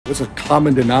What's a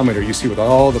common denominator you see with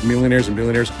all the millionaires and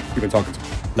billionaires you've been talking to?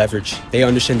 Leverage. They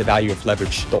understand the value of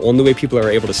leverage. The only way people are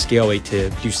able to scale to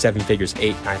do 7 figures,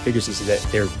 8, 9 figures is that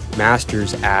they're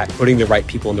masters at putting the right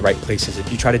people in the right places.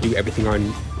 If you try to do everything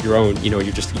on your own, you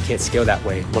can't scale that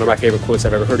way. One of my favorite quotes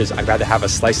I've ever heard is, I'd rather have a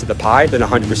slice of the pie than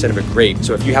 100% of a grape.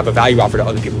 So if you have a value offer to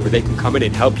other people where they can come in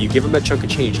and help you, give them a chunk of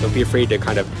change. Don't be afraid to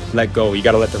kind of let go. You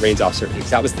got to let the reins off certain things.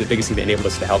 That was the biggest thing that enabled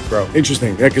us to help grow.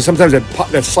 Interesting. Yeah, because sometimes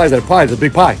that slice of the pie is a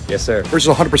big pie. Yes, sir.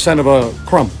 Versus 100% of a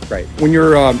crumb. Right. When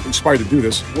you're inspired to do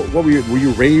this, what were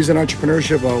you raised in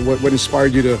entrepreneurship? What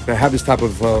inspired you to have this type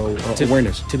of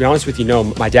awareness? To be honest with you, no.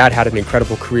 My dad had an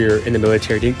incredible career in the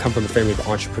military. Didn't come from a family of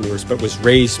entrepreneurs, but was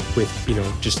raised with,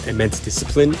 just immense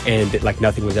discipline, and like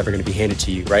nothing was ever going to be handed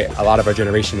to you, right? A lot of our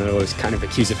generation is kind of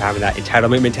accused of having that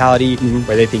entitlement mentality,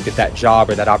 where they think that job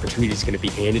or that opportunity is going to be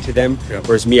handed to them. Yeah.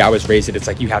 Whereas me, I was raised that it's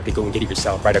like, you have to go and get it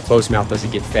yourself, right? A closed mouth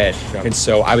doesn't get fed. Yeah. And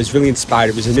so I was really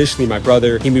inspired. It was initially my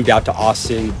brother. He moved out to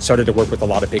Austin, started to work with a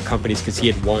lot of big companies because he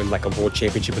had won like a world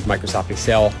championship with Microsoft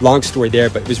Excel. Long story there,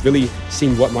 but it was really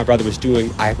seeing what my brother was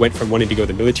doing. I went from wanting to go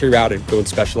the military route and go in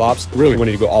special ops, really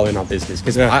wanting to go all in on business,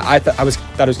 because I thought I was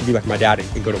going to be like my dad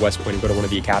and go to West Point and go to one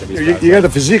of the academies. You got the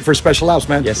physique for special ops,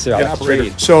 man. Yes, sir.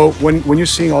 Operator. So when you're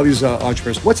seeing all these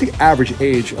entrepreneurs, what's the average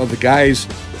age of the guys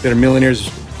that are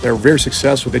millionaires, that are very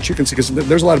successful, that you can see? Because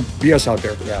there's a lot of BS out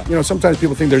there. Yeah. Sometimes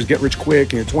people think there's get rich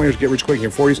quick, in your 20s, get rich quick, in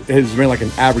your 40s. Has there like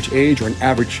an average age or an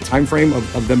average time frame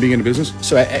of them being in the business?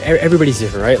 So everybody's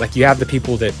different, right? Like you have the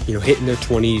people that, hit in their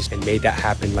 20s and made that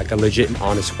happen like a legit and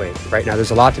honest way. Right now,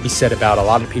 there's a lot to be said about a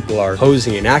lot of people are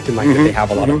posing and acting like that they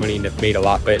have a lot of money and have made a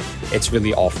lot, but it's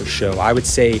really all for show. I would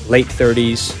say late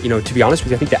 30s, to be honest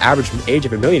with you, I think the average age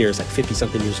of a millionaire is like 50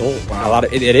 something years old. Wow. A lot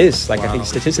of it is like, I think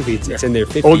statistically it's in their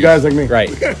 50s. Old guys like me. Right.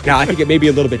 Now, I think it may be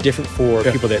a little bit different for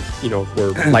people that,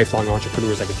 were lifelong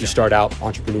entrepreneurs. Like if you start out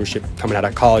entrepreneurship coming out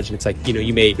of college, and it's like,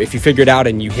 you may, if you figure it out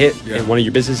and you hit in one of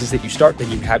your businesses that you start, then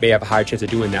you may have a higher chance of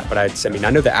doing that. But I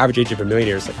know the average age of a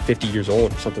millionaire is like 50 years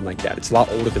old or something like that. It's a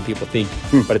lot older than people think,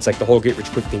 but it's like the whole get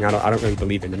rich quick thing. I don't really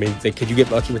believe in. I mean, could you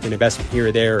get lucky with an investment here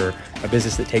or there, or a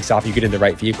business that takes off, you get in the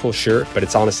right vehicle? Sure. But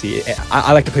it's honestly,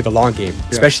 I like to play the long game,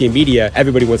 especially in media.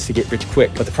 Everybody wants to get rich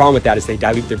quick, but the problem with that is they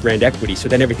dilute their brand equity. So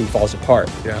then everything falls apart.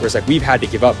 Whereas like we've had to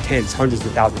give up tens, hundreds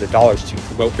of thousands of dollars to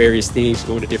promote various things,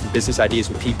 go into different business ideas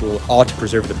with people, all to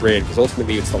preserve the brand, because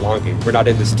ultimately it's the long game. We're not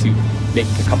in this to make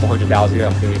a couple $100,000,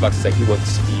 $1 million bucks. It's like we want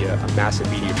this to be a massive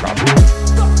media property.